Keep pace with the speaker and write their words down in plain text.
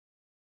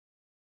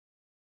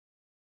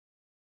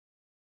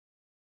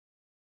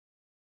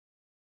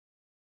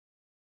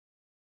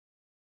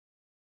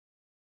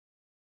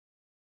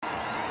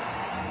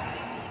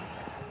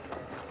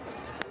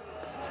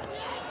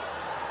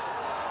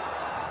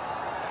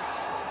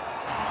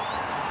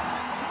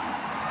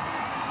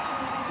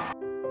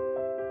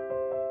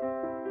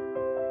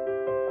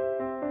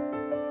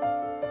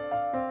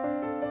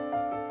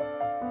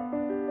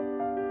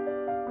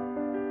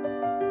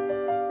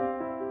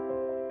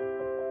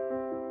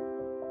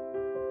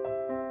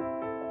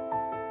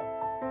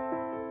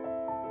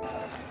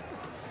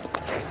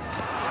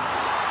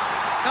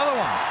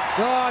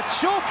Oh,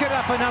 chalk it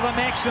up another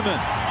maximum.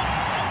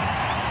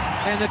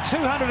 And the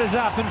 200 is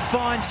up in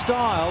fine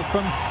style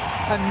from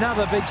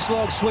another big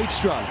slog sweep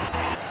stroke.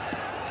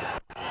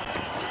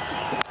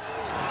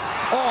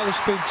 Oh, it's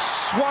been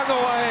swung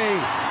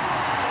away.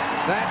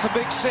 That's a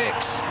big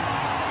 6.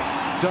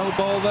 Don't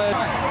bowl there.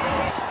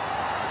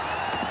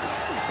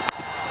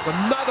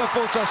 Another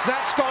full toss.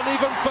 That's gone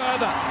even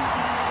further.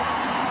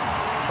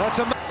 That's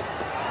a...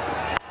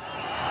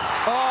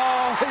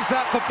 Oh, is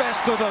that the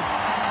best of them?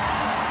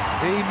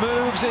 He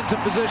moves into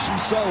position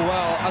so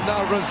well, and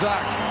now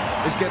Razak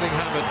is getting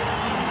hammered.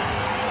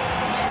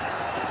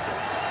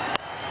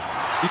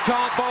 You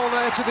can't bowl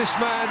there to this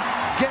man.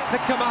 Get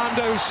the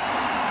commandos,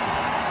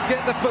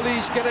 get the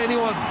police, get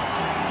anyone.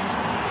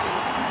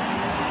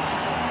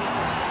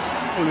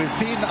 We've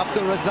seen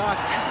Abdul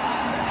Razak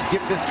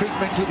give this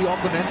treatment to the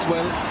opponents.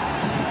 Well,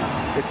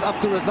 it's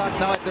Abdul Razak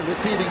now at the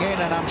receiving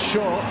end, and I'm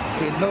sure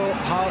he knows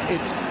how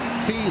it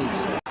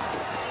feels.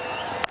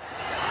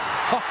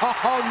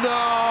 Oh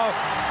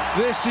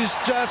no, this is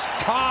just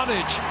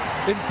carnage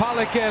in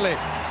Pallekele.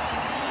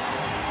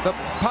 The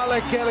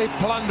Pallekele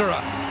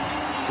plunderer,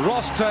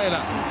 Ross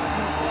Taylor.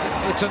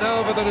 It's an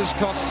over that has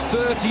cost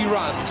 30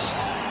 runs.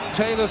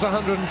 Taylor's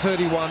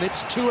 131,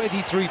 it's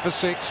 283 for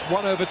 6,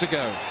 1 over to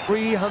go.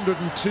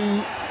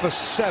 302 for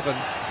 7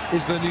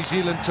 is the New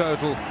Zealand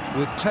total,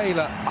 with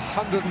Taylor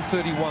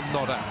 131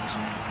 not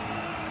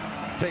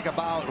out. Take a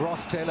bow,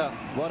 Ross Taylor,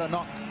 what a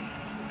knock.